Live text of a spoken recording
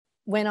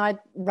when I'd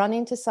run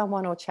into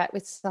someone or chat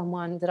with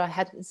someone that I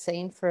hadn't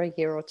seen for a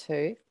year or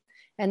two,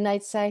 and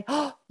they'd say,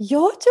 "Oh,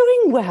 you're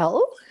doing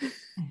well."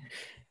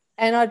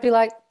 And I'd be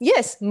like,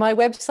 "Yes, my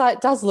website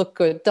does look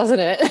good,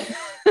 doesn't it?"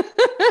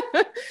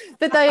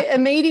 But they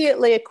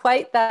immediately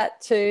equate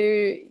that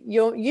to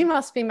you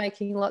must be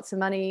making lots of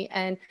money,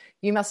 and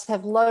you must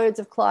have loads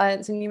of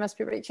clients, and you must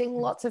be reaching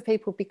lots of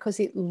people because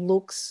it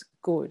looks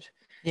good.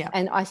 Yeah.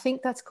 And I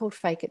think that's called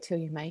fake it till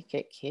you make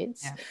it,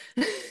 kids.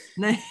 Yeah.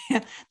 No,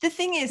 the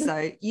thing is,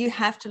 though, you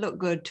have to look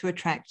good to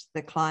attract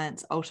the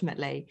clients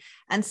ultimately.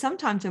 And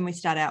sometimes when we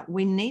start out,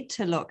 we need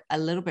to look a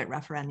little bit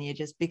rough around the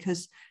edges,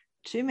 because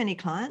too many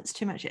clients,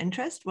 too much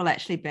interest will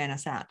actually burn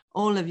us out.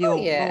 All of your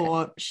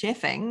raw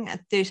chefing,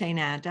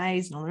 13-hour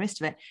days and all the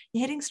rest of it,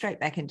 you're heading straight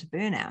back into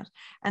burnout.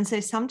 And so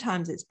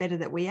sometimes it's better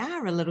that we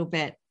are a little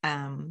bit,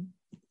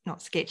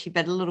 not sketchy,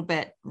 but a little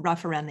bit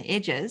rough around the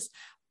edges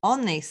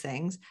on these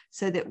things,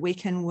 so that we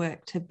can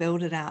work to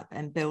build it up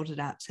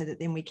so that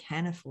then we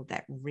can afford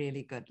that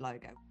really good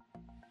logo.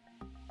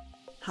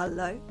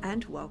 Hello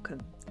and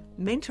welcome.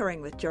 Mentoring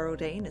with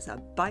Geraldine is a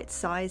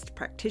bite-sized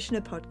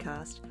practitioner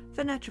podcast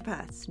for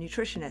naturopaths,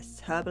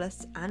 nutritionists,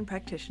 herbalists, and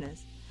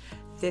practitioners.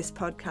 This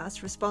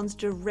podcast responds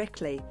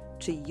directly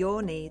to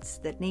your needs,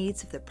 the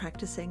needs of the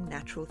practicing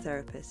natural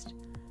therapist.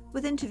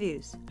 With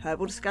interviews,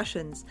 herbal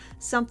discussions,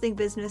 something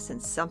business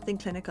and something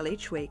clinical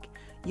each week,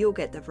 you'll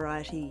get the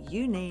variety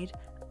you need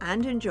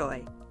and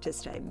enjoy to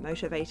stay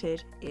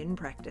motivated in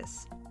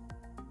practice.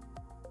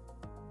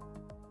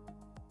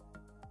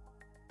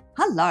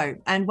 Hello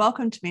and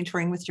welcome to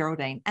Mentoring with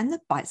Geraldine and the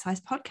Bite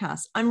Size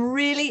Podcast. I'm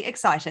really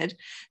excited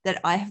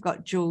that I have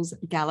got Jules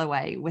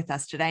Galloway with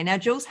us today. Now,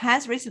 Jules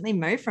has recently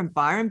moved from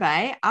Byron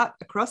Bay up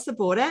across the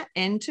border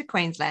into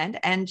Queensland,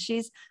 and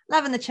she's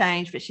loving the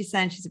change, but she's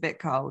saying she's a bit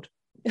cold.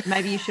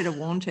 Maybe you should have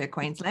warned her,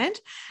 Queensland.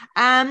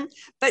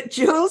 But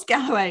Jules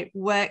Galloway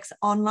works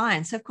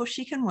online. So, of course,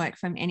 she can work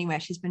from anywhere.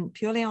 She's been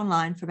purely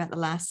online for about the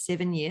last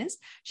 7 years.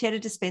 She had a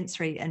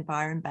dispensary in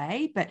Byron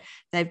Bay, but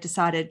they've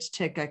decided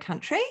to go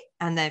country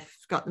and they've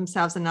got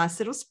themselves a nice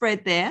little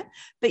spread there.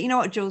 But you know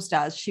what Jules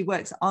does? She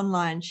works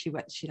online. She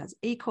does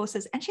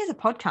e-courses, and she has a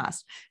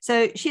podcast.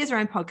 So she has her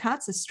own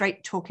podcast, a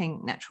Straight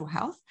Talking Natural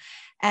Health,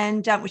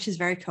 and which is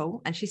very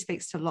cool. And she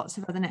speaks to lots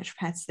of other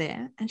naturopaths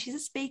there. And she's a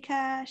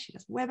speaker. She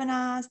does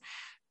webinars.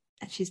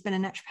 And she's been a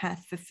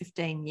naturopath for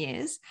 15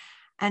 years.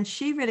 And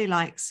she really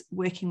likes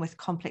working with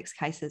complex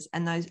cases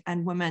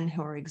and women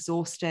who are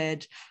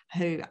exhausted,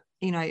 who,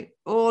 you know,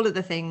 all of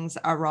the things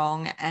are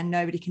wrong and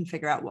nobody can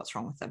figure out what's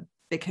wrong with them,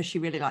 because she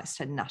really likes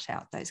to nut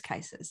out those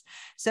cases.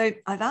 So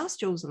I've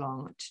asked Jules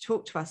along to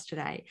talk to us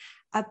today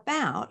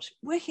about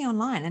working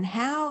online and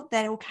how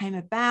that all came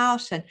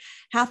about and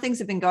how things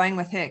have been going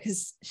with her,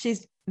 because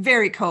she's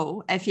very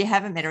cool. If you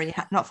haven't met her and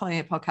you're not following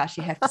her podcast,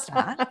 you have to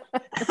start.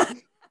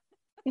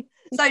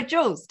 So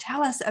Jules,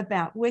 tell us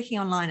about working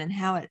online and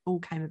how it all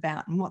came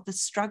about and what the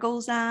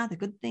struggles are, the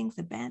good things,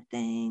 the bad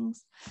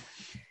things.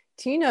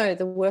 Do you know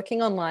the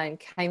working online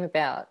came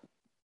about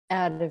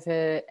out of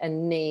a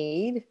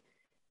need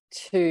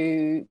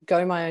to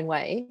go my own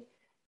way?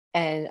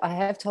 And I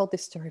have told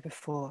this story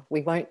before.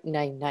 We won't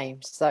name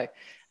names. So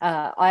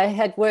I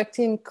had worked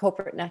in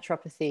corporate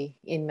naturopathy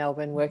in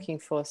Melbourne, working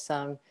for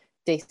some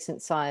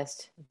decent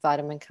sized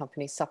vitamin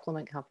companies,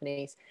 supplement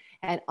companies.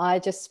 And I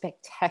just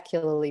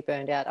spectacularly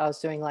burned out. I was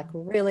doing like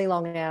really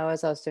long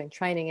hours. I was doing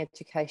training,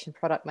 education,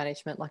 product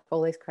management, like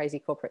all these crazy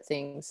corporate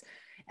things,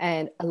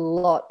 and a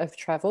lot of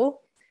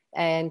travel.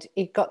 And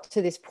it got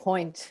to this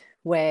point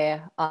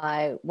where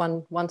I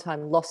one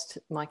time lost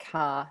my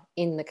car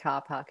in the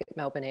car park at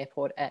Melbourne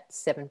Airport at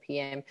 7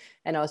 p.m.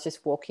 And I was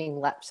just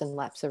walking laps and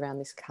laps around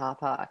this car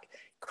park,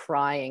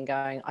 crying,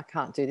 going, I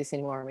can't do this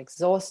anymore. I'm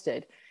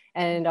exhausted.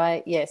 And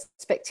I,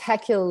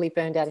 spectacularly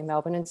burned out in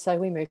Melbourne. And so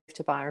we moved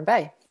to Byron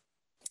Bay.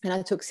 And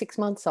I took 6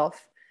 months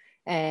off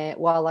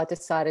while I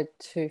decided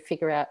to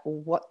figure out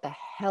what the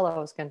hell I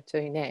was going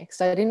to do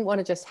next. I didn't want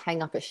to just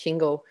hang up a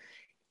shingle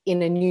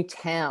in a new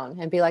town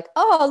and be like,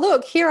 oh,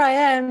 look, here I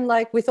am,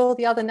 like with all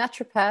the other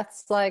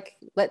naturopaths, like,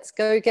 let's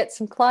go get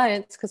some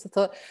clients. Because I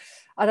thought,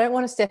 I don't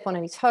want to step on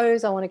any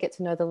toes. I want to get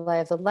to know the lay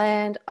of the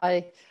land.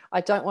 I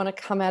don't want to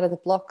come out of the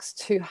blocks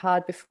too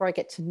hard before I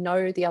get to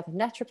know the other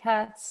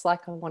naturopaths.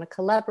 Like, I want to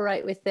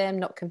collaborate with them,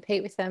 not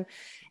compete with them.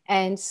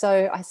 And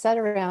so I sat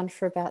around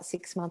for about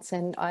 6 months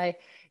and I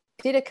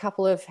did a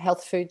couple of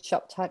health food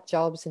shop type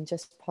jobs and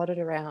just potted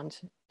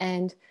around.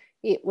 And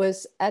it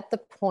was at the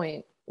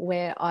point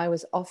where I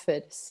was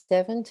offered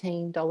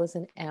 $17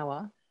 an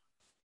hour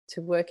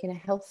to work in a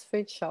health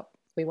food shop.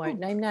 We won't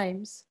name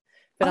names,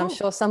 but I'm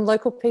sure some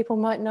local people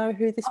might know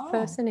who this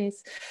person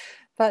is.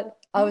 But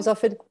I was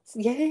offered,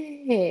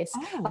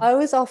 I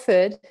was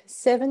offered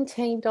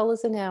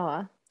 $17 an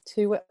hour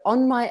to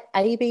on my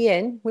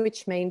ABN,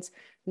 which means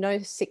no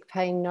sick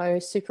pay, no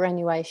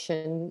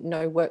superannuation,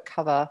 no work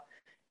cover,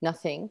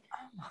 nothing.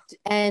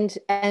 And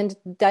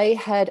they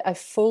had a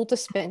full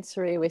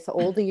dispensary with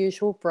all the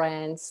usual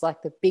brands,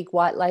 like the big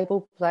white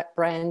label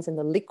brands and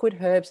the liquid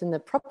herbs and the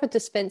proper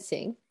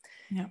dispensing.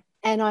 Yeah.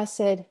 And I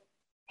said,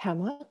 how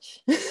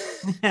much?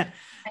 Yeah.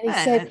 And he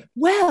said,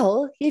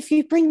 well, if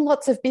you bring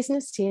lots of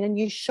business in and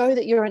you show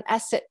that you're an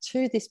asset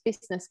to this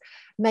business,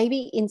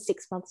 maybe in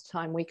 6 months'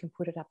 time, we can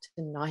put it up to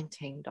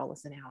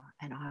 $19 an hour.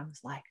 And I was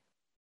like,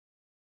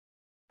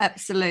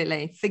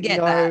 absolutely. Forget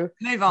no that.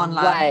 Move on,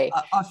 way.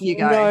 love. Off you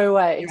go. No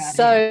way.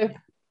 So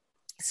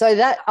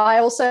that I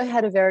also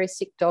had a very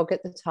sick dog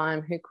at the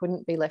time who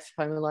couldn't be left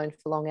home alone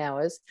for long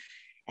hours.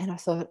 And I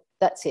thought,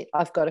 that's it.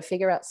 I've got to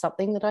figure out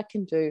something that I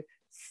can do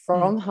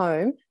from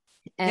home.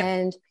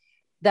 And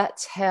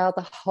that's how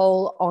the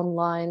whole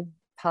online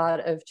part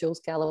of Jules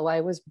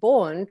Galloway was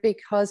born,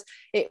 because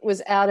it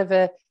was out of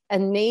a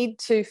need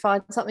to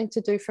find something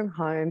to do from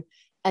home,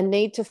 a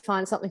need to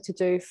find something to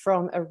do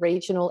from a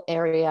regional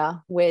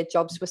area where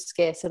jobs were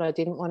scarce and I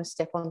didn't want to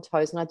step on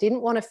toes, and I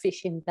didn't want to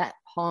fish in that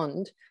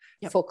pond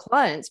for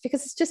clients,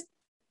 because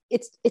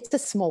it's a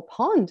small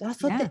pond. I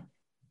thought that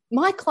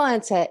my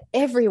clients are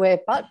everywhere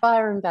but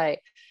Byron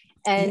Bay.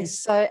 And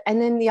and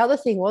then the other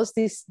thing was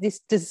this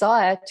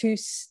desire to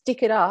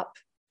stick it up,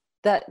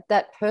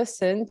 that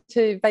person,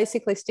 to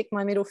basically stick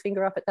my middle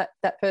finger up at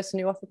that person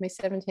who offered me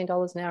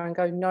 $17 an hour and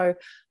go, no,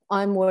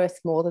 I'm worth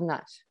more than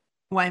that.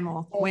 Way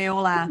more. We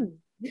all are.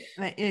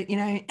 You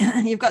know,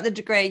 you've got the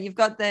degree, you've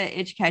got the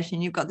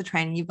education, you've got the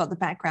training, you've got the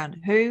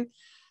background. Who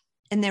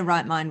in their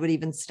right mind would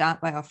even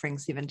start by offering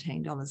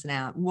 $17 an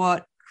hour?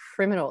 What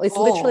criminal? It's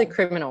literally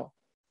criminal.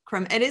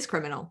 It is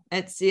criminal.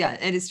 It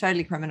is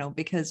totally criminal,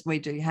 because we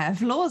do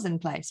have laws in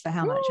place for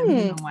how much a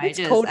minimum wage is.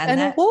 It's called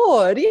an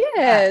award,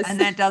 yes. And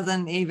that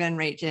doesn't even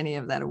reach any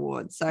of that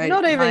award. So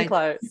not even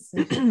close.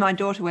 My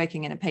daughter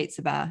working in a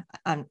pizza bar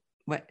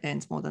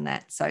earns more than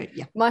that. So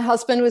yeah. My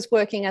husband was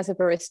working as a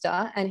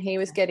barista and he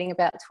was getting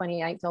about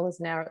 $28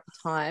 an hour at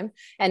the time.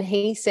 And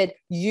he said,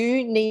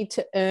 you need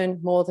to earn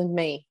more than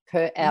me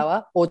per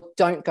hour or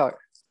don't go.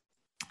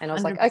 And I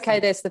was 100%. Like, okay,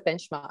 there's the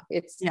benchmark.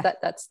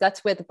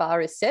 That's where the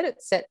bar is set.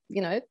 It's set,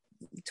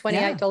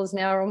 $28 an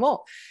hour or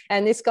more.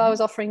 And this guy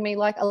was offering me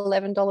like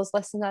 $11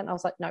 less than that. And I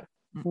was like,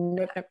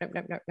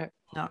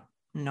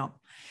 no.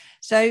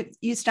 So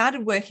you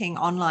started working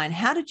online.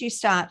 How did you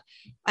start?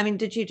 I mean,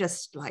 did you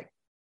just like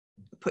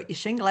put your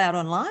shingle out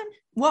online?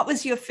 What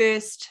was your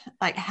first,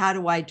 like, how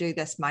do I do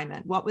this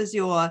moment? What was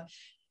your,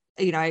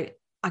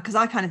 because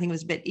I kind of think it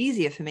was a bit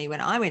easier for me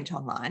when I went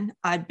online.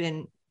 I'd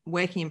been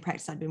working in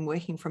practice, I'd been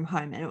working from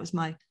home, and it was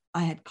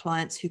I had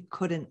clients who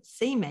couldn't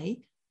see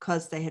me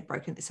because they had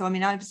broken. So, I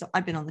mean,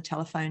 I've been on the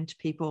telephone to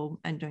people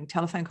and doing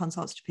telephone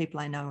consults to people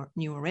I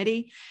knew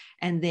already.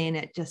 And then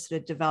it just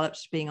sort of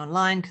developed being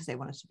online because they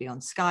wanted to be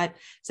on Skype.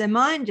 So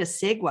mine just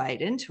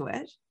segued into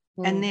it.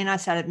 And then I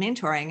started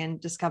mentoring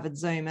and discovered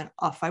Zoom, and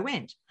off I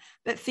went.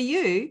 But for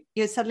you,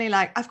 you're suddenly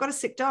like, I've got a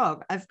sick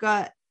dog. I've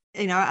got,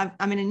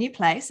 I'm in a new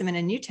place. I'm in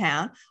a new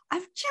town.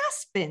 I've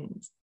just been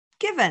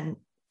given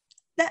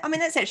that. I mean,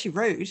 that's actually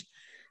rude.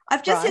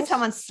 I've just had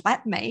someone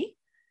slap me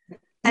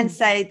and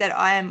say that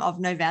I am of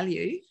no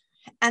value.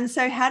 And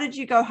so how did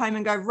you go home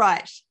and go,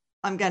 right,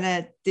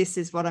 this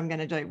is what I'm going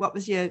to do? What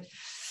was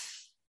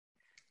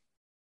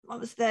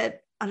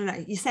I don't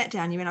know, you sat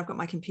down, you went, I've got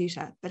my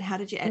computer, but how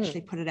did you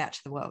actually put it out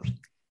to the world?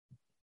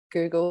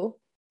 Google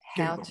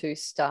how to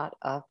start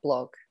a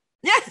blog.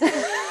 Yeah.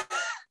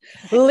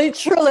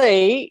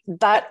 Literally,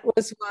 that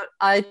was what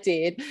I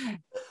did.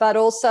 But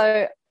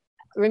also,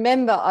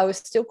 remember, I was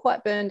still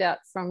quite burned out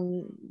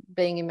from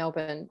being in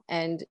Melbourne,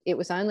 and it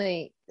was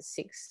only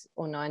 6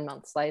 or 9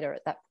 months later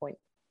at that point.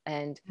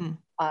 And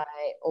I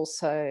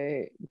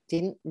also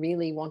didn't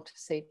really want to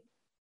see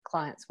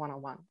clients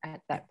one-on-one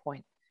at that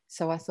point.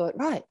 So I thought,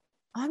 right,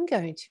 I'm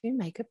going to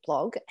make a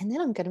blog and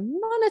then I'm going to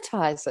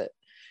monetize it,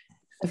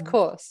 of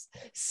course.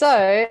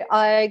 So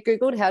I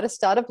Googled how to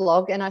start a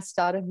blog and I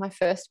started my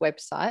first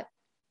website.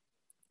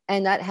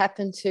 And that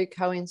happened to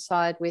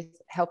coincide with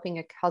helping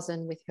a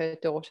cousin with her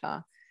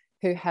daughter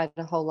who had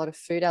a whole lot of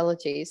food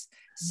allergies.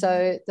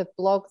 So the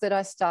blog that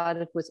I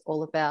started was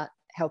all about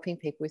helping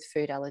people with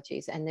food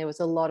allergies, and there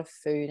was a lot of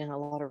food and a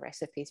lot of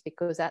recipes,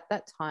 because at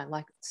that time,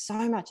 like,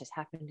 so much has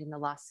happened in the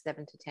last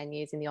 7 to 10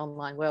 years in the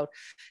online world.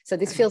 So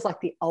this feels like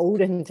the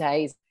olden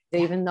days,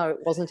 even though it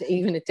wasn't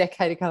even a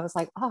decade ago. I was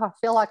like, I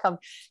feel like I'm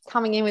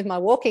coming in with my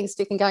walking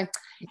stick and going,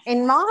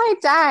 in my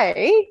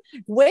day,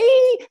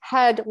 we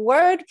had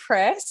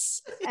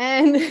WordPress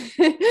and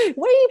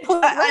we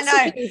put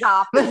recipes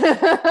up. And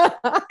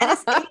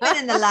it's even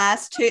in the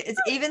last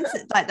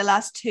the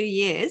last 2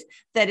 years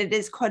that it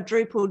is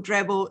quadrupled,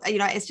 treble,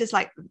 it's just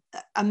like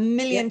a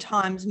million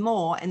times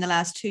more in the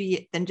last 2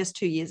 years than just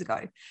 2 years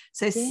ago.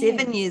 So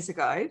 7 years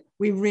ago,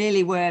 we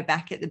really were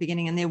back at the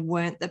beginning, and there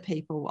weren't the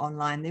people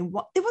online. There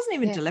wasn't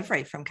even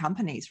delivery from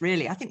companies,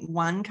 really. I think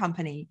one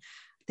company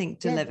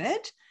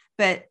delivered,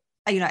 but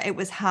it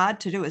was hard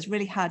to do. It was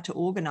really hard to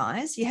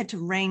organize. You had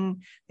to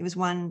ring. There was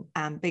one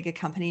bigger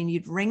company, and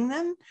you'd ring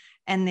them,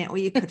 and then, or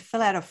you could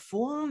fill out a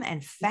form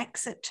and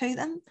fax it to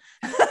them.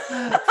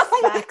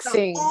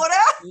 Faxing.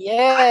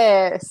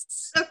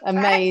 Yes.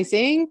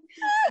 Amazing.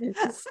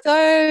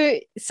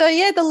 So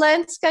yeah, the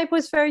landscape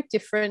was very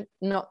different.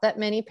 Not that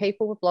many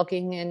people were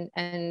blogging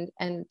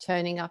and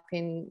turning up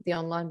in the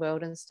online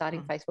world and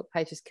starting Facebook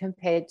pages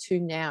compared to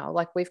now.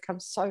 Like, we've come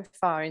so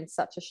far in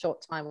such a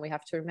short time. We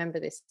have to remember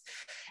this.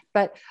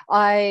 But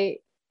I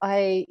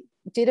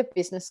did a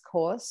business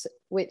course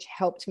which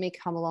helped me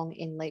come along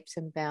in leaps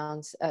and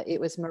bounds. It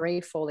was Marie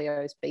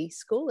Forleo's B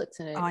School. It's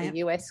a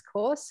US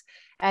course,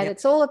 and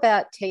it's all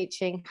about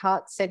teaching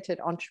heart-centered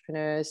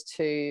entrepreneurs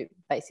to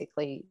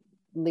basically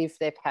live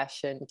their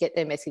passion, get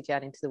their message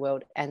out into the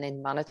world, and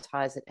then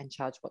monetize it and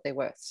charge what they're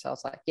worth. So I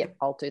was like, yep,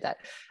 I'll do that.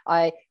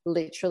 I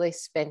literally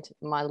spent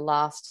my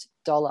last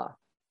dollar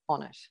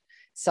on it.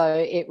 So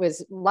it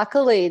was,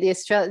 luckily,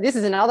 this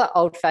is another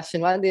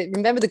old-fashioned one.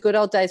 Remember the good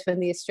old days when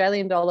the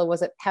Australian dollar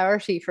was at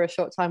parity for a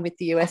short time with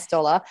the US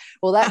dollar?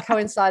 Well, that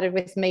coincided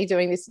with me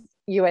doing this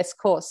US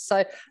course.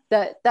 So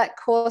that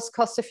course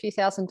cost a few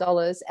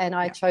 $1,000s, and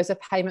I chose a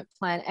payment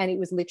plan, and it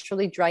was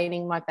literally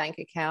draining my bank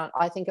account.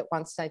 I think at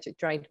one stage it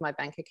drained my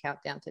bank account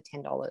down to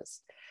 $10,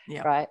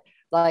 right?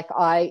 Like,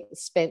 I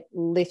spent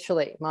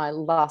literally my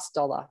last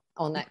dollar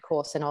on that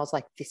course, and I was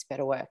like, this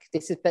better work.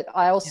 But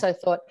I also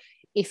thought,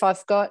 if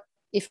I've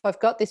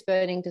got this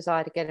burning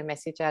desire to get a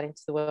message out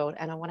into the world,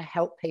 and I want to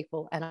help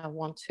people, and I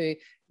want to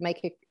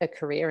make a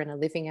career and a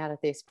living out of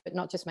this, but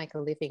not just make a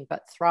living,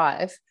 but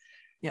thrive.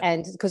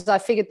 And because I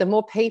figured the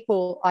more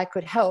people I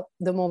could help,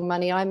 the more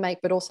money I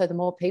make, but also the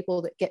more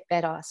people that get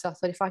better. So I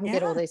thought, if I can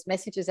get all these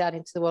messages out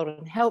into the world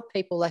and help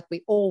people, like,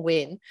 we all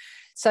win.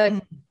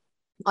 So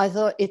I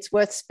thought it's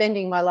worth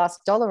spending my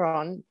last dollar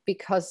on,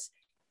 because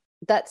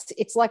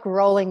it's like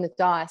rolling the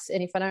dice.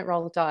 And if I don't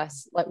roll the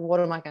dice, like,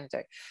 what am I going to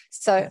do?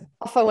 So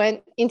off I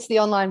went into the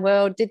online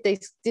world, did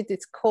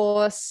this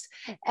course,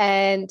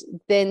 and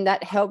then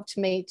that helped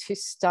me to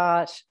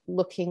start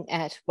looking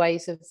at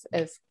ways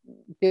of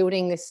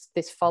building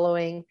this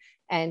following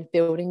and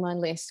building my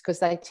list, because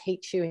they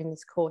teach you in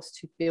this course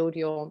to build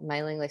your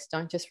mailing list.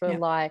 Don't just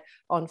rely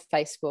on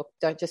Facebook.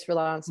 Don't just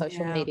rely on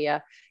social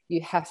media.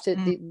 You have to,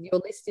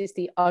 your list is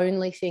the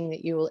only thing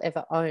that you will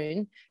ever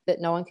own that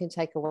no one can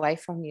take away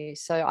from you.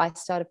 So I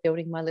started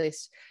building my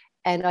list,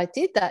 and I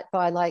did that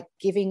by, like,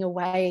 giving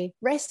away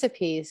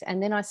recipes.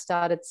 And then I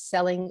started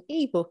selling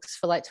ebooks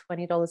for like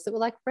 $20 that were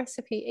like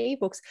recipe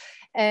ebooks.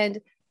 And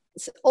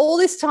so all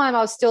this time I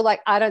was still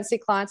like, I don't see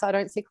clients.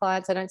 I'm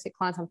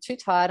too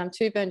tired. I'm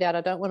too burned out.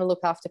 I don't want to look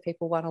after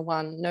people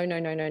one-on-one.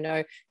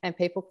 No. And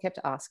people kept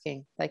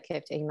asking. They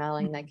kept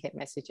emailing. They kept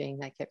messaging.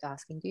 They kept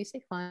asking, do you see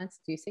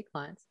clients? Do you see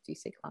clients? Do you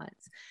see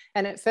clients?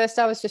 And at first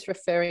I was just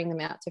referring them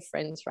out to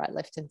friends right,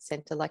 left and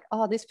center. Like,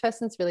 oh, this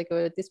person's really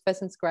good. This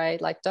person's great.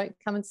 Like, don't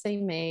come and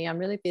see me. I'm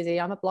really busy.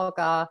 I'm a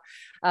blogger.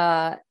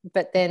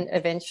 But then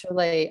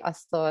eventually I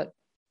thought,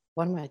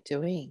 what am I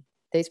doing?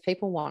 These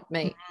people want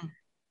me.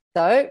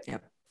 So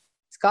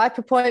Skype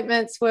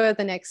appointments were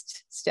the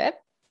next step.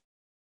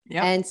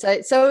 And so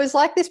it was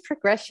like this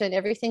progression.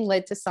 Everything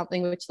led to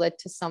something, which led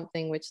to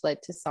something, which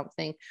led to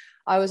something.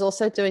 I was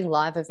also doing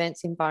live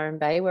events in Byron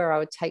Bay, where I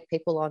would take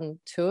people on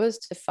tours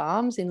to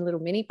farms in little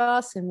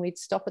minibus, and we'd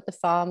stop at the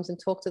farms and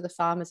talk to the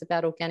farmers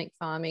about organic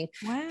farming,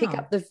 pick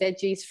up the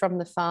veggies from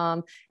the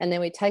farm, and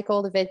then we'd take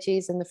all the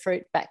veggies and the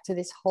fruit back to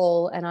this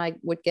hall, and I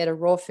would get a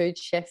raw food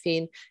chef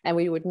in, and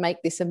we would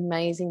make this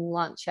amazing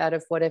lunch out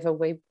of whatever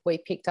we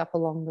picked up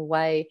along the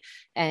way.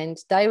 And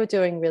they were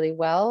doing really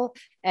well,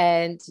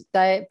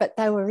 but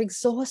they were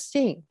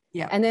exhausting.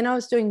 And then I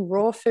was doing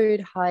raw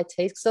food high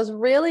teas, because I was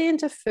really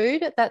into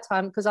food at that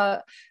time, because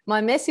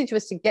my message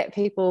was to get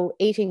people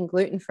eating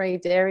gluten-free,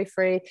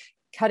 dairy-free,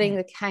 cutting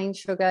the cane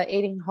sugar,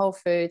 eating whole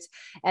foods.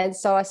 And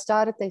so I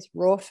started these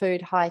raw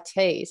food high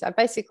teas. I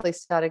basically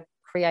started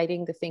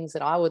creating the things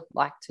that I would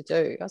like to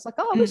do. I was like,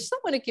 oh, I wish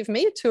someone would give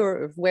me a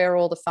tour of where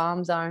all the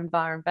farms are in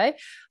Byron Bay.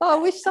 Oh,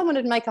 I wish someone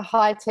would make a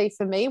high tea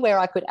for me where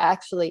I could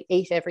actually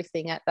eat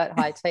everything at that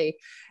high tea.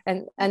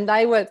 And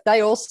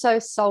they also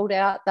sold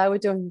out. They were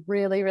doing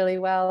really, really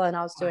well. And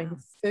I was doing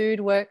food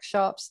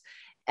workshops.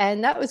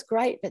 And that was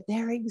great, but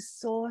they're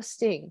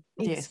exhausting.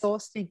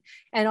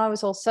 And I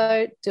was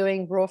also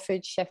doing raw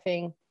food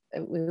chefing.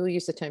 We will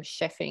use the term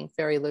chefing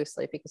very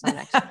loosely, because I'm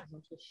actually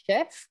not a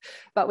chef,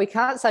 but we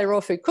can't say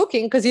raw food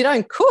cooking, because you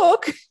don't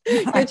cook,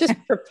 you're just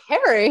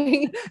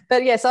preparing.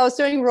 But yes, I was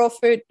doing raw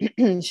food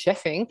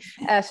chefing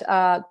at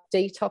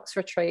detox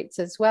retreats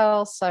as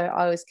well. So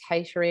I was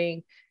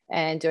catering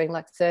and doing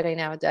like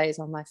 13-hour days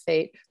on my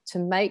feet to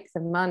make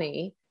the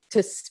money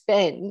to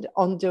spend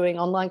on doing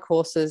online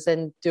courses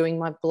and doing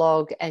my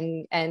blog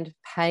and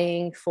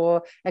paying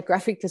for a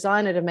graphic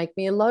designer to make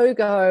me a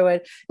logo,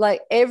 and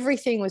like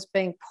everything was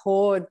being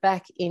poured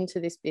back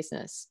into this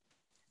business.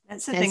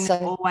 That's the thing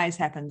that always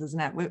happens, isn't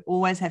it? We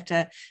always have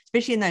to,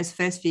 especially in those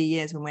first few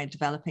years when we're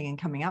developing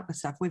and coming up with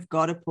stuff, we've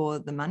got to pour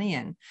the money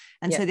in.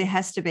 And so there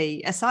has to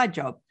be a side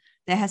job.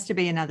 There has to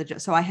be another job.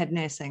 So I had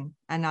nursing,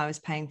 and I was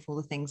paying for all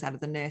the things out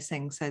of the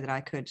nursing so that I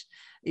could,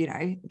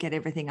 get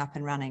everything up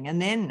and running. And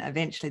then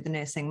eventually the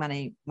nursing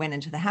money went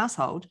into the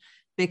household,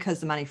 because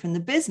the money from the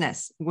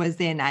business was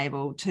then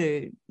able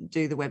to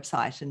do the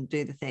website and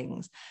do the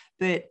things.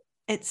 But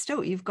it's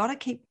still, you've got to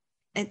keep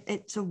it.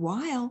 It's a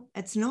while.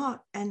 It's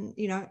not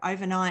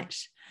overnight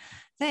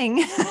thing.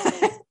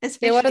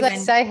 Yeah, what do they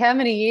say? How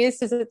many years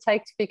does it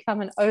take to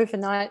become an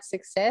overnight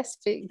success?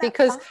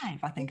 Because 5,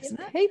 I think, isn't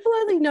it? People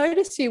only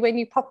notice you when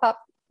you pop up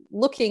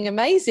looking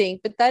amazing,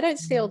 but they don't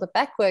see all the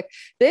back work.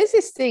 There's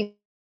this thing,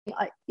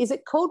 is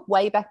it called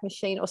Wayback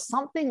Machine or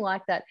something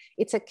like that?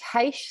 It's a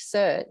cache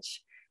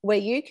search where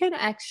you can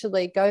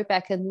actually go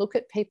back and look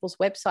at people's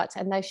websites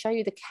and they show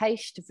you the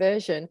cached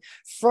version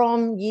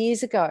from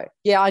years ago.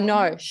 Yeah, I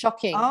know.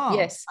 Shocking. Oh,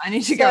 yes. I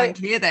need to go and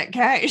clear that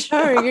cache.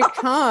 No, you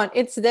can't.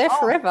 It's there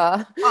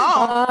forever.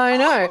 Oh, I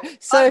know.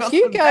 So I've if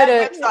you go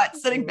to website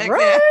sitting back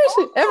there.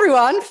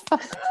 Everyone,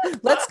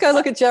 let's go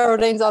look at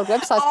Geraldine's old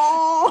website.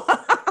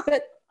 Oh.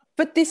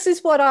 But this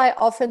is what I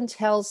often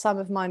tell some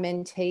of my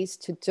mentees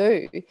to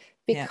do,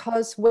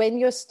 because when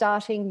you're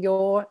starting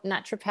your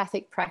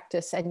naturopathic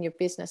practice and your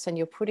business and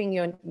you're putting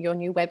your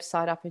new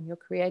website up and you're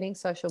creating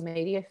social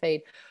media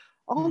feed,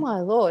 oh my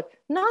Lord,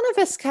 none of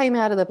us came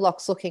out of the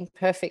blocks looking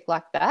perfect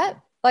like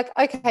that. Like,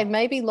 okay,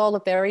 maybe Lola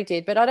Berry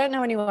did, but I don't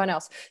know anyone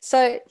else.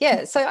 So,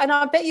 yeah. So, and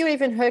I bet you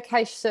even her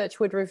cache search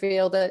would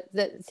reveal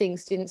that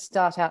things didn't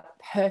start out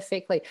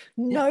perfectly.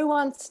 No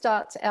one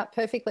starts out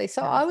perfectly.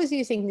 So I was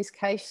using this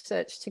cache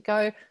search to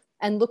go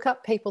and look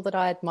up people that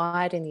I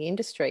admired in the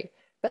industry,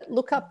 but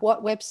look up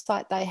what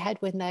website they had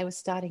when they were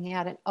starting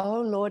out. And,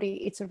 oh,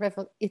 Lordy,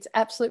 it's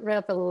absolute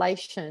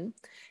revelation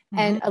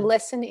and a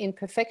lesson in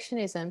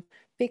perfectionism,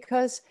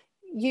 because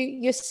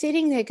you're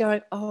sitting there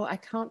going, oh, I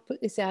can't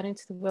put this out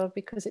into the world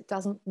because it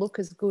doesn't look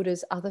as good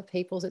as other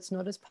people's. It's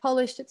not as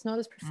polished. It's not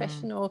as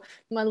professional.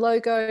 My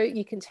logo,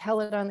 you can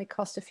tell it only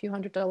cost a few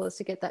 $100s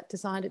to get that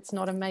designed. It's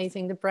not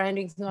amazing. The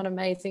branding's not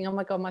amazing. Oh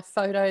my God, my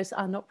photos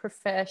are not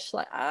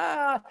professional.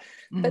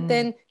 But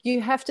then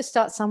you have to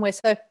start somewhere.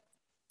 So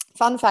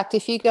fun fact,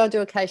 if you go and do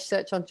a cache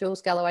search on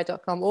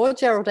julesgalloway.com or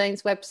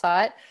Geraldine's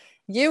website,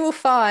 you will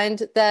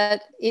find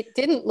that it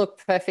didn't look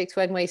perfect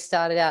when we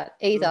started out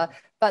either.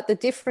 But the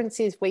difference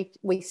is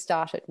we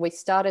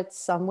started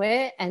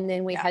somewhere, and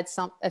then we had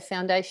a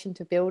foundation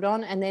to build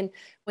on. And then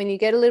when you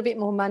get a little bit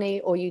more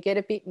money, or you get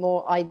a bit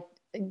more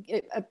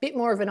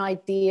of an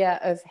idea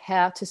of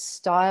how to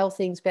style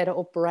things better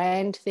or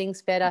brand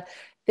things better,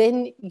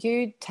 then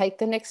you take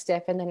the next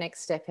step and the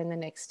next step and the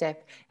next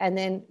step. And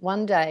then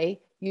one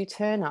day you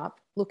turn up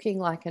looking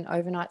like an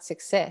overnight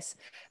success.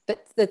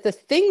 But the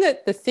thing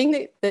that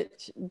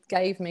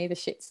gave me the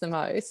shits the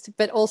most,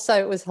 but also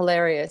it was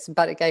hilarious,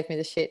 but it gave me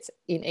the shits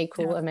in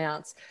equal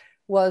amounts,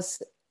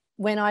 was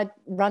when I'd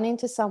run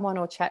into someone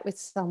or chat with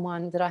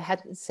someone that I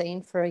hadn't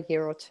seen for a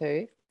year or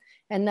two,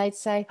 and they'd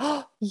say,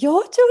 oh,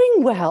 you're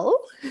doing well.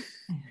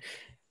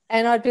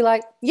 And I'd be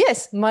like,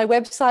 yes, my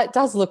website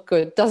does look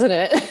good, doesn't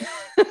it?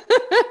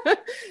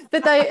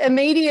 But they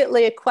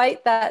immediately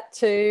equate that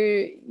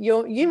to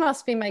you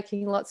must be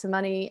making lots of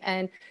money,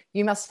 and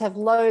you must have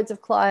loads of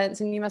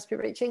clients, and you must be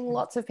reaching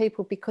lots of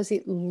people because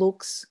it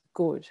looks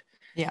good.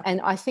 Yeah.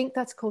 And I think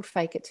that's called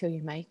fake it till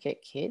you make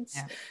it, kids.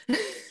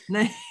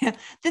 Yeah.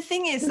 The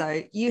thing is,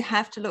 though, you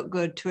have to look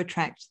good to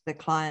attract the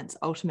clients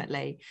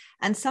ultimately.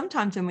 And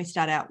sometimes when we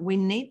start out, we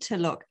need to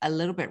look a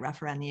little bit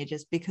rough around the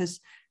edges, because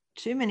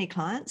too many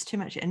clients, too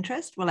much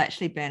interest will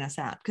actually burn us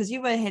out. Because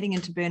you were heading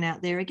into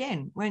burnout there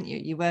again, weren't you?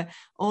 You were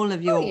all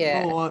of your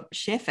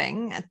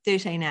chefing at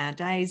 13-hour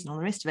days and all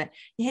the rest of it.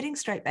 You're heading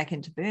straight back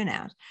into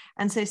burnout.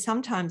 And so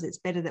sometimes it's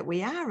better that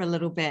we are a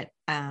little bit,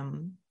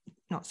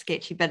 not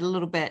sketchy, but a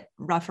little bit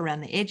rough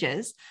around the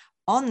edges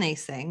on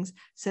these things,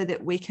 so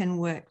that we can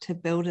work to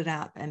build it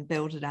up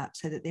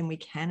so that then we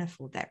can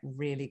afford that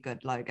really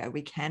good logo.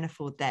 We can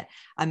afford that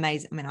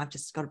amazing. I mean, I've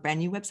just got a brand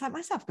new website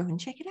myself. Go and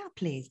check it out,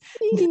 please.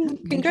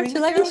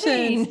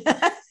 Congratulations.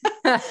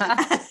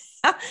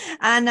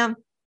 And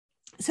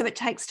so it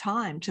takes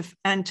time to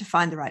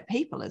find the right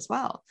people as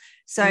well.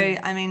 So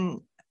I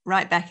mean,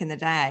 right back in the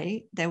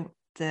day,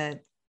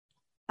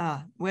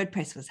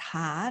 WordPress was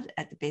hard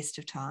at the best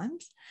of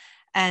times.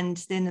 And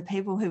then the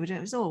people who would do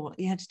it was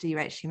you had to do your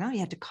HTML, you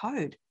had to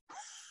code.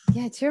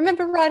 Yeah, do you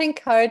remember writing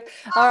code?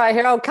 All right,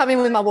 here I'll come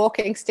in with my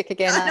walking stick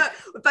again.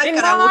 In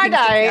my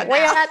day, we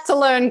had to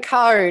learn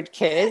code,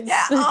 kids.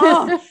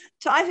 Yeah.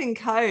 Typing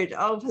code.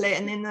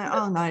 And then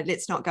no,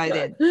 let's not go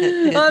there.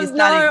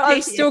 No,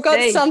 I've still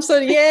got some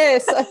sort of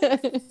yes.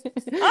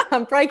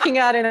 I'm breaking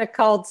out in a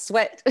cold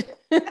sweat.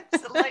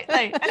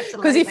 Absolutely.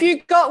 Because if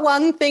you got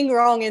one thing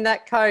wrong in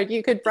that code,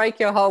 you could break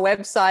your whole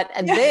website,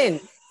 and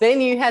then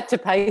you had to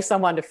pay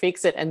someone to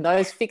fix it. And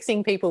those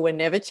fixing people were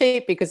never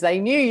cheap, because they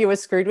knew you were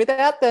screwed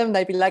without them.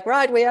 They'd be like,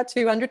 right, we are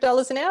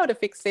 $200 an hour to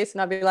fix this.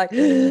 And I'd be like,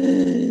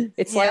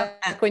 it's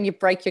like when you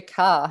break your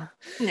car.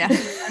 Yeah.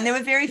 And there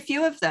were very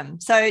few of them.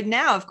 So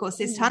now, of course,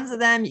 there's tons of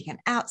them. You can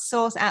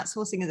outsource.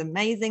 Outsourcing is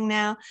amazing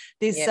now.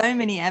 There's so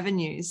many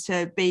avenues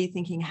to be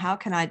thinking, how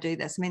can I do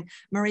this? I mean,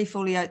 Marie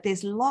Forleo,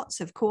 there's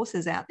lots of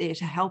courses out there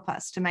to help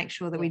us to make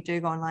sure that we do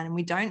go online, and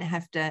we don't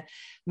have to. I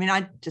mean,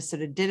 I just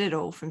sort of did it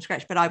all from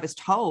scratch, but I was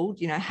told,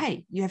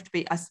 hey, you have to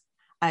be, I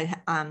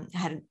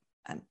had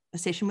a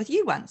session with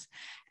you once,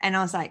 and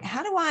I was like,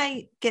 how do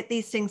I get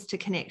these things to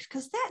connect?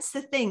 Because that's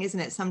the thing, isn't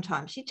it?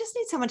 Sometimes you just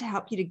need someone to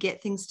help you to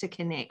get things to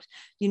connect.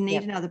 You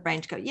need another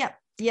brain to go, yep,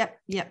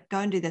 go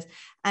and do this.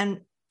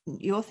 And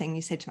your thing,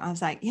 you said to me, I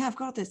was like, yeah, I've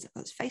got those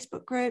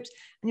Facebook groups.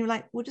 And you were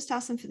like, well, just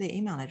ask them for their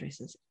email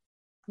addresses.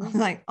 I was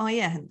like, oh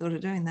yeah, I hadn't thought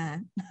of doing that.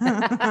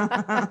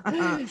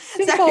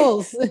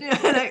 Simple. So,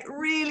 like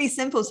really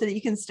simple, so that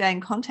you can stay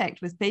in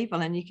contact with people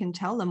and you can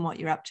tell them what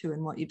you're up to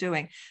and what you're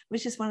doing,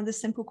 which is one of the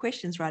simple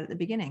questions right at the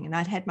beginning. And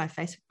I'd had my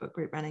Facebook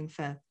group running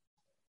for,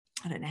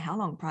 I don't know how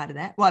long prior to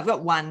that. Well, I've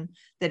got one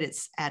that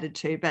it's added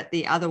to, but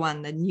the other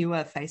one, the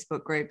newer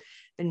Facebook group,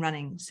 been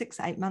running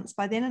 6-8 months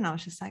by then. And I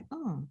was just like,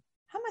 oh,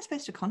 how am I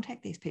supposed to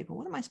contact these people?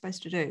 What am I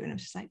supposed to do? And it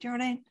was just like,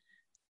 Geraldine,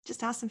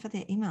 just ask them for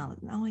their email.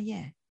 Oh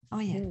yeah.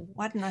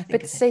 Why didn't I think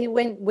but of see,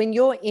 that? when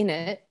you're in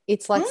it,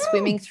 it's like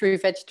swimming through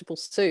vegetable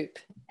soup,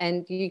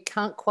 and you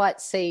can't quite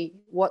see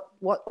what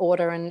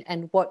order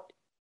and what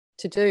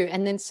to do.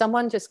 And then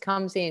someone just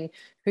comes in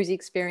who's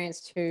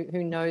experienced,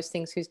 who knows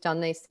things, who's done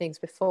these things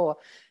before.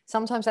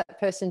 Sometimes that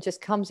person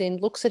just comes in,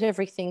 looks at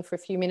everything for a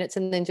few minutes,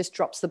 and then just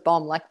drops the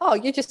bomb like, oh,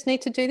 you just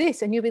need to do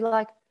this. And you'll be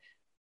like,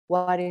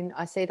 why didn't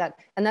I see that?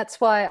 And that's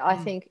why I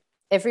think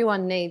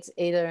everyone needs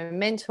either a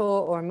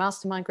mentor or a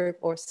mastermind group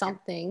or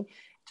something.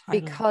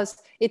 Totally.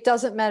 Because it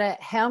doesn't matter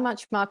how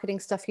much marketing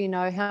stuff you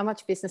know, how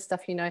much business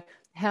stuff you know,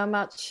 how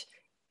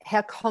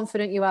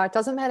confident you are. It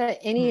doesn't matter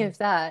any of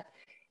that.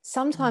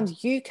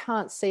 Sometimes you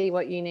can't see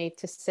what you need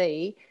to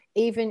see,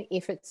 even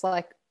if it's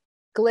like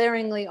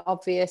glaringly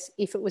obvious.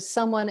 If it was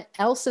someone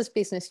else's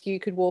business, you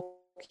could walk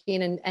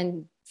in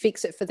and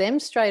fix it for them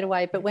straight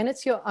away. But when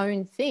it's your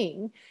own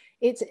thing,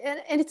 it's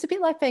a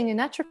bit like being a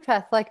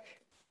naturopath. Like,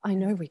 I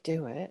know we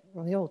do it,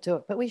 we all do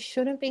it, but we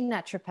shouldn't be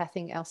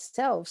naturopathing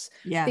ourselves.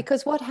 Yeah.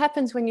 Because what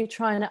happens when you're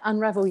trying to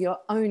unravel your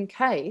own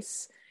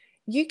case,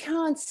 you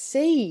can't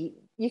see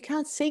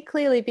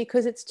clearly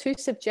because it's too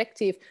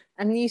subjective,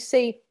 and you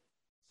see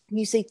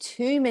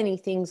too many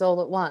things all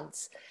at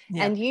once.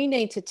 Yeah. And you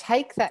need to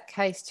take that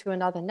case to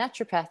another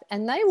naturopath,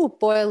 and they will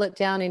boil it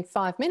down in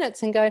 5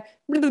 minutes and go,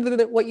 blah, blah, blah,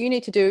 blah, what you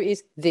need to do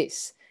is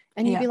this.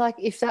 And you'd be like,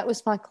 if that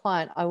was my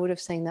client, I would have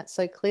seen that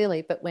so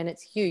clearly. But when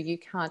it's you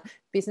can't.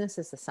 Business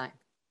is the same.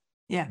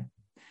 Yeah.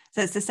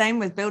 So it's the same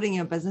with building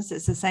your business.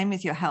 It's the same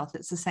with your health.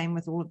 It's the same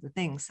with all of the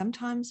things.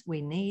 Sometimes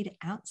we need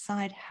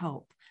outside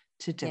help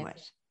to do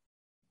it.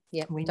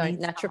 Yeah.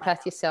 Don't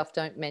naturopath yourself.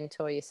 Don't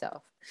mentor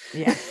yourself.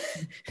 Yeah.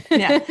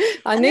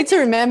 I need to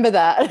remember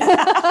that.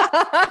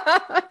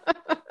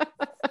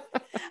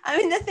 I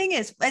mean, the thing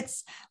is,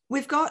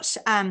 we've got,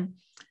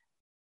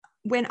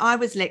 when I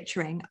was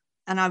lecturing,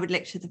 and I would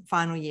lecture the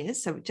final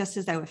years, so just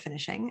as they were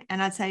finishing,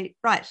 and I'd say,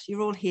 right,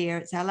 you're all here.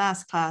 It's our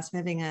last class. We're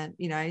having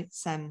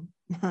some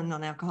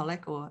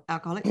non-alcoholic or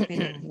alcoholic,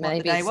 depending on what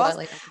the day was,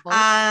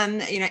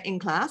 in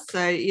class. So,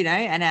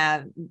 and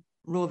our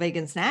raw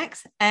vegan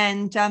snacks.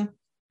 And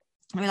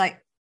we're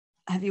like,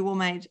 have you all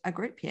made a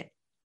group yet?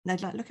 And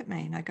they'd like, look at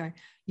me. And I go,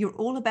 you're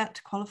all about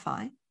to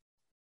qualify.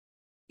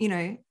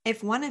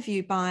 If one of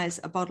you buys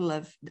a bottle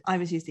of, I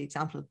always use the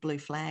example of Blue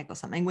Flag or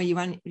something, where you're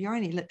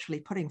only literally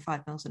putting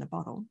 5 mils in a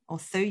bottle, or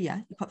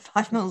Thuya, you put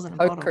 5 mils in a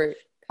bottle. Poke root.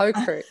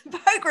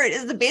 Poke root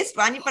is the best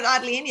one. You put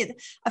hardly any of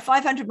it. A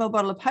 500 ml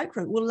bottle of poke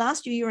root will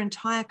last you your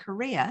entire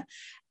career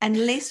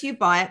unless you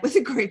buy it with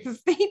a group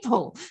of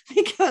people,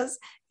 because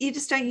you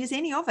just don't use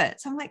any of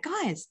it. So I'm like,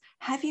 guys,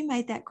 have you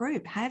made that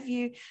group? Have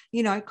you,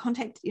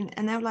 contacted?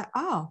 And they were like,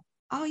 oh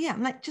yeah.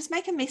 I'm like, just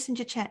make a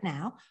messenger chat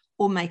now,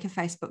 or make a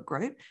Facebook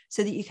group,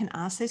 so that you can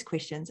ask those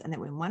questions, and that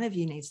when one of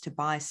you needs to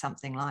buy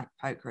something like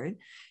poke root,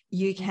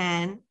 you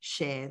can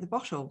share the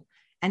bottle.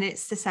 And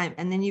it's the same.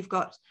 And then you've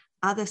got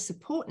other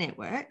support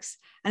networks.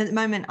 And at the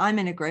moment I'm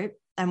in a group,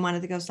 and one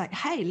of the girls like,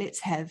 hey, let's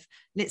have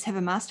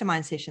a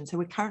mastermind session. So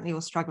we're currently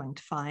all struggling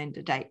to find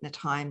a date and a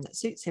time that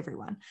suits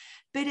everyone.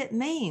 But it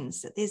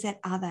means that there's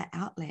that other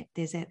outlet,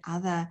 there's that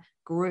other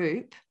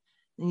group.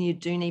 And you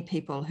do need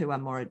people who are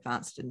more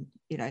advanced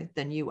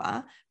than you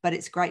are, but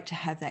it's great to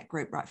have that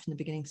group right from the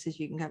beginning, so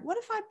you can go, what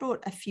if I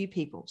brought a few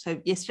people? So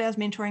yesterday I was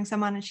mentoring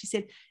someone, and she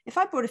said, if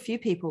I brought a few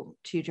people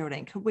to you,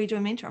 Geraldine, could we do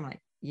a mentor? I'm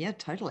like, yeah,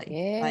 totally.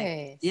 Yes.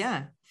 Like,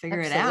 yeah, figure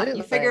it out.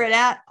 You figure it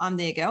out. I'm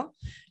there, girl.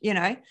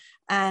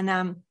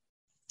 And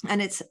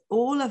it's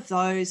all of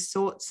those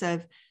sorts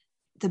of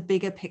the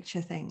bigger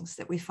picture things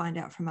that we find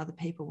out from other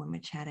people when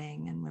we're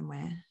chatting and when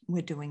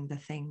we're doing the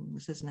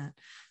things, isn't it?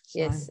 So.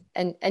 Yes.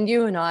 And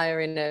you and I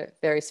are in a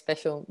very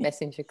special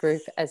messenger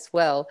group as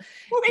well,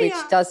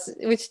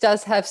 which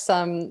does have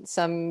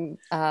some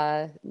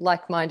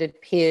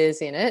like-minded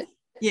peers in it.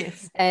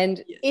 Yes.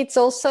 And it's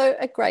also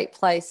a great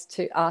place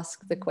to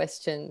ask the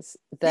questions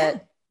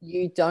that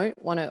you don't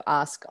want to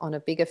ask on a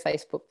bigger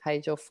Facebook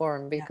page or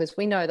forum, because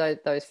we know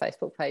those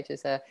Facebook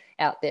pages are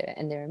out there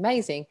and they're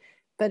amazing.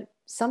 But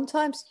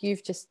sometimes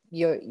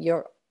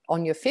you're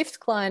on your 5th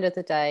client of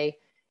the day,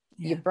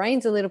 your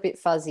brain's a little bit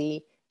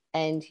fuzzy,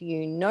 and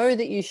you know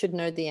that you should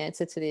know the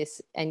answer to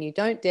this, and you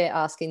don't dare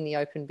ask in the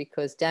open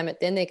because, damn it,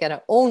 then they're going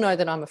to all know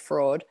that I'm a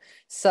fraud.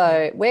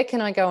 So where can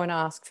I go and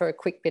ask for a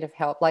quick bit of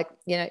help? Like,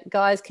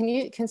 guys,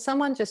 can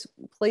someone just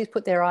please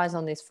put their eyes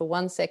on this for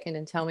 1 second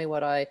and tell me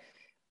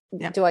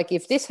do I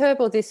give this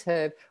herb or this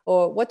herb?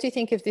 Or what do you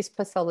think of this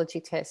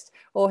pathology test?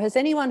 Or has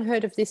anyone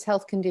heard of this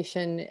health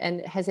condition,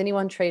 and has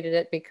anyone treated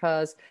it?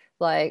 Because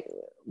like,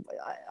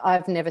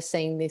 I've never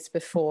seen this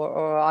before,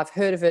 or I've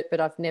heard of it, but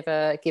I've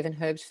never given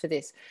herbs for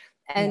this.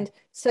 And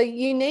so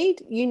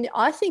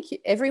I think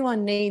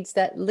everyone needs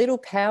that little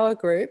power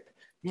group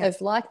of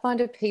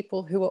like-minded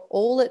people who are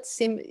all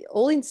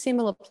in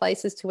similar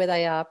places to where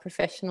they are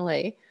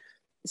professionally,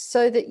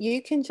 so that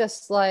you can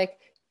just like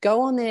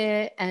go on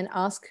there and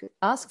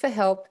ask for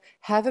help,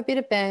 have a bit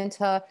of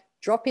banter,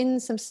 drop in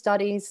some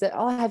studies that,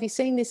 have you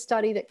seen this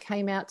study that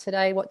came out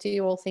today? What do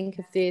you all think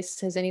of this?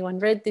 Has anyone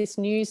read this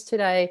news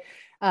today?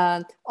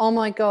 Oh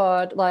my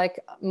God, like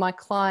my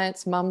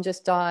client's mum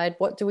just died.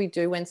 What do we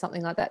do when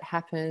something like that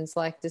happens?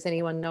 Like, does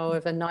anyone know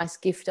of a nice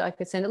gift I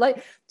could send?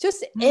 Like,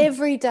 just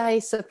everyday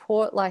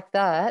support like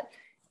that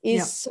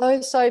is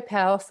so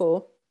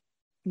powerful.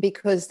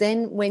 Because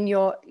then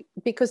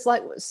because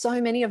like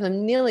so many of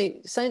them,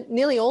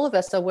 nearly all of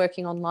us are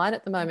working online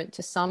at the moment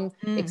to some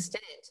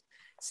extent.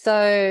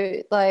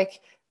 So like,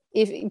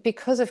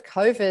 because of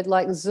COVID,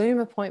 like Zoom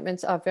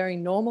appointments are very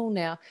normal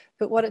now.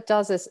 But what it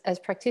does as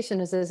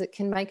practitioners is it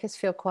can make us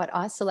feel quite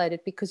isolated,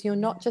 because you're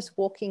not just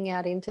walking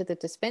out into the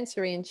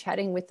dispensary and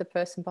chatting with the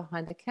person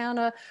behind the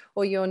counter,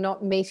 or you're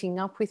not meeting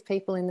up with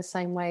people in the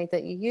same way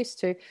that you used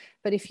to.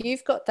 But if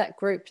you've got that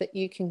group that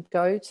you can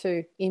go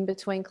to in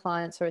between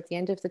clients or at the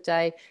end of the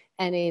day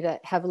and either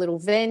have a little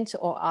vent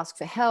or ask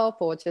for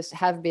help or just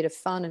have a bit of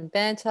fun and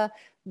banter,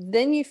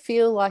 then you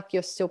feel like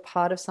you're still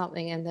part of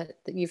something, and that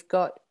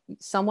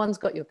someone's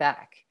got your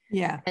back.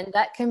 Yeah. And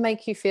that can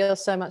make you feel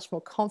so much more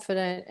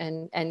confident,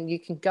 and you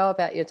can go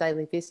about your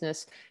daily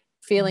business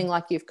feeling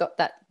like you've got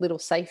that little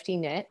safety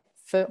net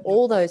for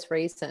all those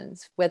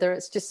reasons, whether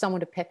it's just someone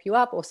to pep you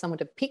up or someone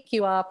to pick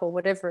you up or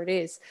whatever it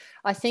is.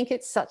 I think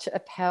it's such a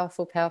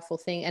powerful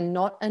thing, and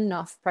not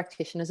enough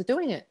practitioners are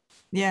doing it.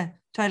 Yeah,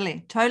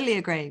 totally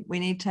agree. We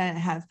need to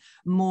have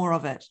more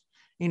of it.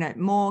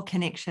 More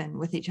connection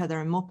with each other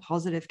and more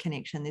positive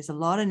connection. There's a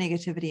lot of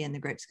negativity in the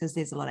groups because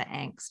there's a lot of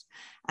angst.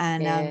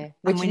 And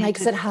which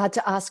makes it hard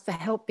to ask for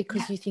help,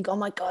 because you think, oh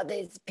my God,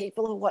 there's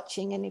people who are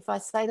watching, and if I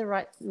say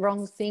the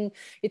wrong thing,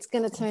 it's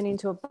going to turn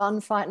into a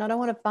bun fight, and I don't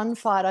want a bun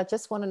fight. I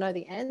just want to know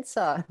the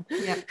answer.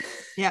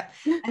 Yeah.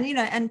 And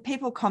and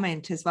people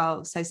comment as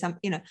well. So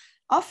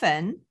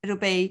often it'll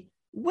be,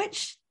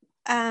 which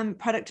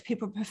product do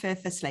people prefer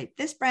for sleep,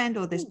 this brand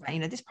or this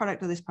brand, this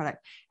product or this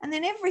product. And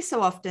then every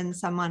so often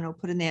someone will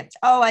put in there,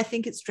 I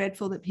think it's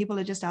dreadful that people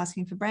are just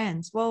asking for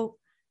brands. Well,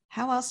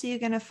 how else are you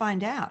going to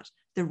find out?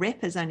 The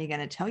rep is only going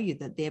to tell you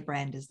that their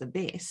brand is the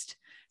best.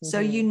 So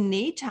you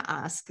need to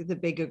ask the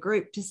bigger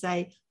group to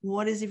say,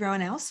 what is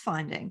everyone else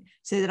finding,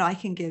 so that I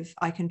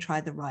can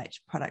try the right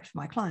product for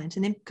my client.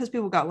 And then, because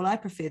people go, well, I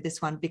prefer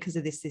this one because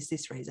of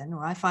this reason,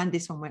 or I find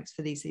this one works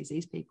for these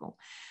people.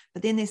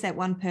 But then there's that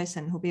one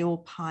person who'll be all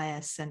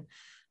pious and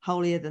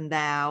holier than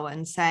thou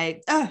and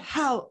say, oh,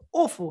 how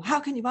awful, how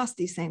can you ask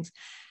these things?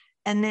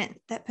 And then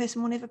that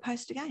person will never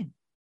post again.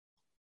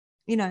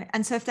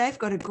 And so if they've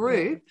got a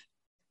group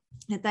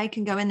that they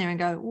can go in there and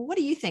go, well, what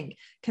do you think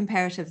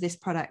comparative this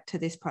product to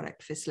this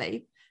product for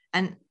sleep?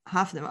 And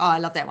half of them, I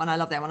love that one, I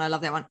love that one, I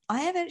love that one. I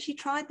haven't actually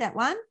tried that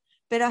one,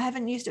 but I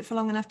haven't used it for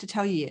long enough to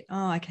tell you yet.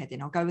 Oh, okay,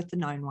 then I'll go with the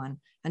known one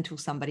until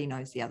somebody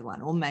knows the other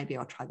one, or maybe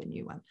I'll try the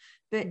new one.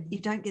 But you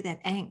don't get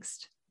that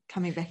angst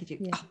coming back at you.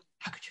 Oh,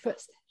 how could you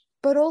post that?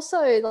 But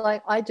also,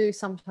 like, I do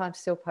sometimes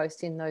still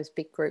post in those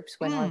big groups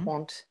when I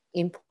want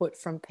input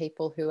from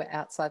people who are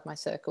outside my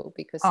circle,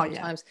 because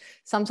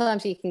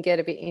sometimes you can get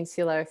a bit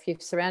insular if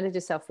you've surrounded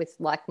yourself with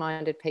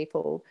like-minded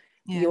people.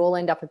 You all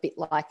end up a bit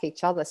like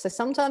each other. So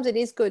sometimes it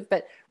is good,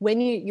 but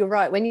you're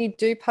right, when you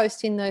do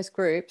post in those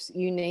groups,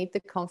 you need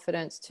the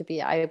confidence to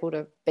be able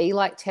to be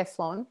like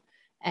Teflon.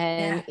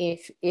 And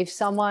if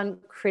someone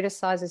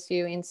criticizes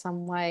you in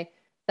some way,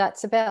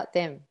 that's about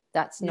them.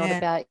 That's not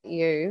about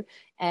you,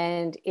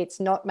 and it's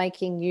not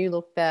making you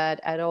look bad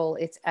at all.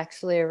 It's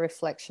actually a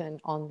reflection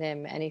on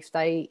them. And if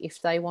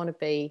they want to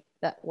be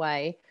that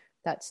way,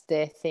 that's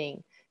their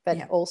thing.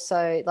 But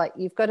also, like,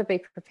 you've got to be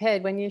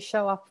prepared when you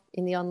show up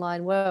in the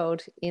online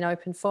world in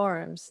open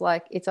forums,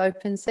 like, it's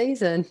open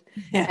season.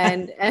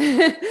 And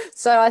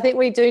so I think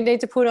we do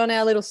need to put on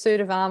our little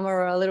suit of armor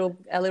or a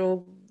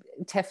little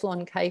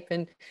Teflon cape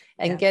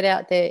and get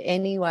out there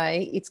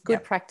anyway. It's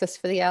good practice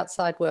for the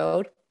outside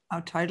world. Oh,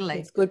 totally.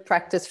 It's good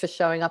practice for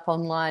showing up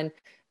online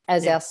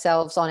as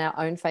ourselves on our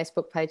own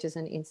Facebook pages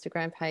and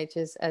Instagram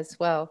pages as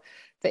well.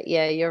 But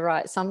yeah, you're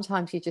right.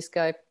 Sometimes you just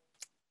go,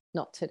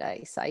 not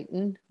today,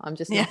 Satan. I'm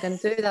just not going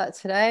to do that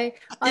today.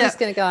 I'm just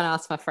going to go and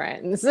ask my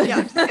friends. I'm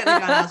just going to go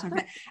and ask my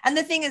friends. And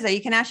the thing is, though,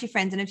 you can ask your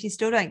friends, and if you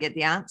still don't get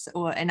the answer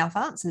or enough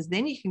answers,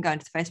 then you can go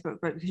into the Facebook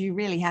group, because you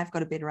really have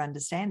got a better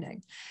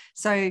understanding.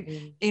 So,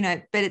 you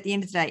know, but at the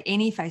end of the day,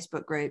 any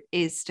Facebook group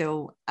is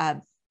still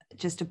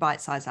just a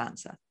bite-sized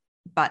answer,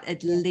 but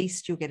at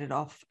least you'll get it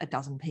off a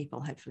dozen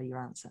people, hopefully, your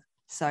answer.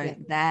 So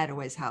that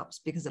always helps,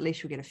 because at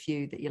least you'll get a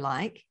few that you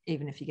like,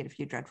 even if you get a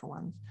few dreadful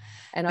ones.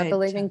 And I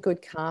believe in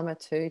good karma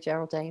too,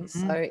 Geraldine.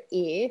 So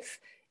if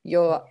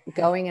you're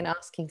going and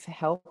asking for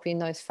help in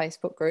those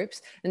Facebook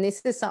groups, and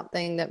this is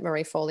something that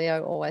Marie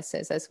Forleo always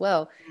says as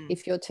well,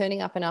 if you're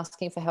turning up and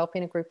asking for help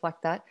in a group like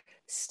that,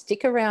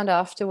 stick around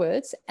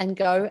afterwards and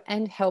go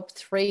and help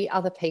 3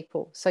 other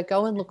people. So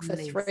go and look for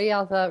 3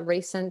 other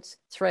recent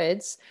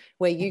threads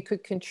where you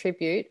could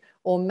contribute,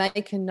 or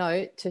make a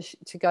note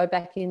to go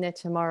back in there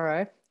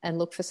tomorrow and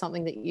look for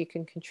something that you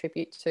can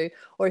contribute to.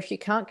 Or if you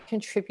can't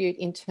contribute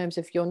in terms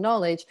of your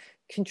knowledge,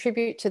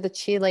 contribute to the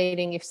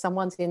cheerleading. If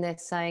someone's in there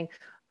saying,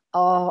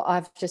 oh,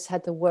 I've just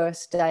had the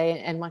worst day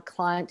and my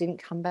client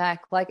didn't come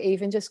back, like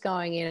even just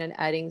going in and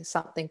adding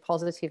something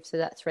positive to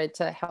that thread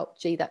to help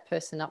G that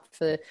person up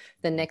for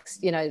the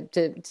next, you know,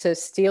 to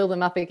steal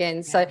them up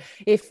again. So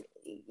if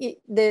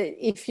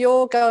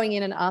you're going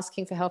in and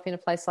asking for help in a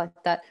place like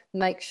that,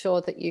 make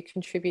sure that you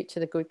contribute to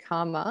the good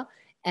karma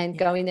and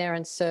go in there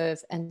and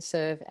serve and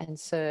serve and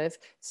serve,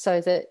 so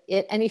that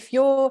and if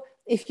you're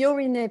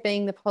in there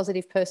being the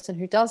positive person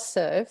who does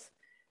serve,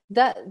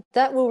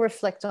 that will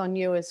reflect on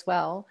you as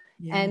well.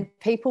 And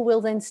people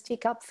will then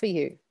stick up for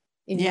you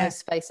in those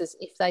spaces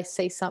if they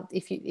see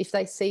something, if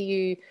they see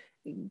you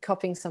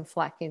copping some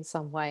flack in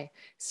some way.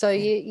 So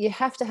you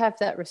have to have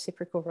that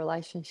reciprocal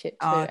relationship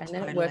too, and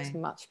then it works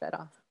much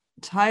better.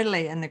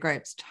 Totally. In the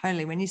groups,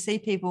 totally. When you see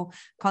people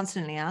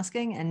constantly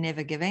asking and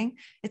never giving,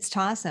 it's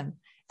tiresome.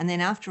 And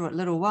then after a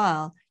little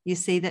while, you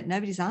see that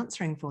nobody's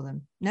answering for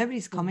them.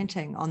 Nobody's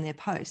commenting on their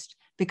post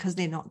because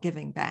they're not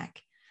giving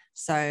back.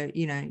 So,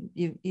 you know,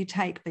 you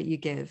take, but you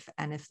give.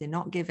 And if they're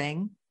not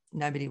giving,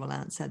 nobody will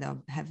answer.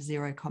 They'll have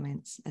 0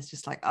 comments. It's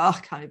just like, oh, I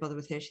can't be bothered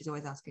with her. She's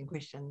always asking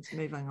questions.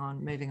 Moving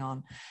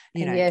on.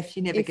 You know,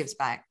 she never gives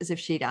back, as if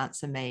she'd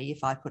answer me.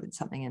 If I put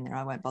something in there,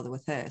 I won't bother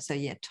with her. So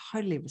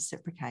totally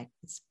reciprocate.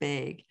 It's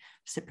big.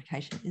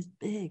 Reciprocation is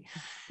big.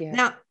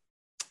 Now,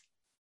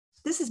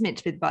 this is meant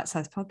to be the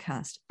Bite-Sized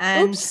Podcast.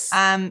 And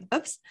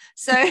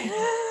so I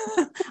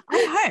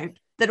hope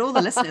that all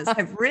the listeners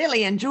have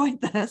really enjoyed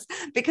this,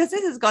 because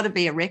this has got to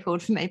be a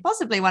record for me,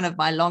 possibly one of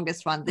my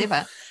longest ones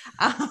ever.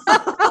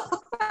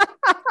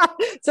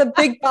 It's a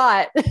big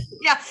bite.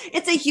 Yeah,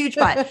 it's a huge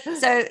bite.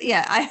 So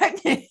I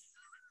hope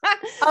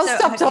I'll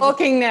stop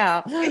talking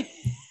now.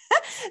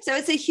 So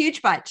it's a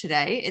huge bite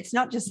today. It's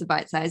not just the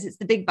bite size, it's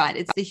the big bite.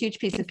 It's the huge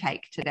piece of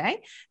cake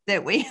today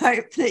that we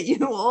hope that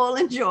you all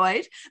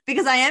enjoyed,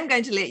 because I am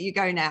going to let you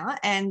go now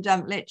and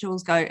let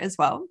Jules go as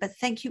well. But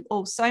thank you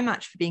all so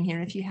much for being here.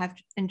 And if you have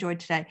enjoyed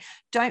today,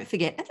 don't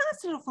forget, a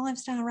nice little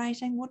 5-star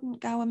rating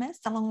wouldn't go amiss,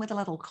 along with a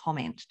little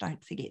comment.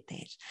 Don't forget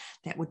that.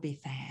 That would be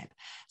fab.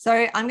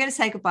 So I'm going to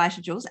say goodbye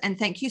to Jules, and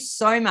thank you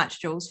so much,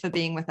 Jules, for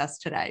being with us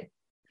today.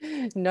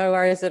 No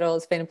worries at all.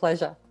 It's been a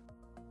pleasure.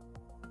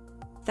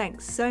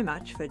 Thanks so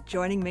much for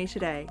joining me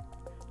today.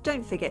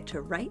 Don't forget to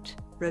rate,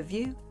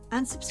 review,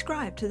 and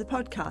subscribe to the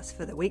podcast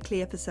for the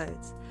weekly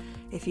episodes.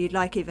 If you'd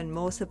like even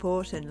more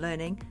support and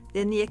learning,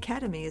 then the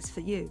Academy is for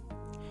you.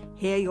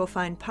 Here you'll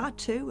find part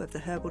 2 of the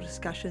herbal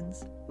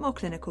discussions, more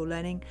clinical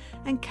learning,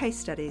 and case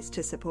studies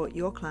to support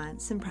your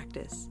clients in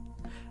practice.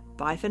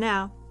 Bye for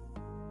now.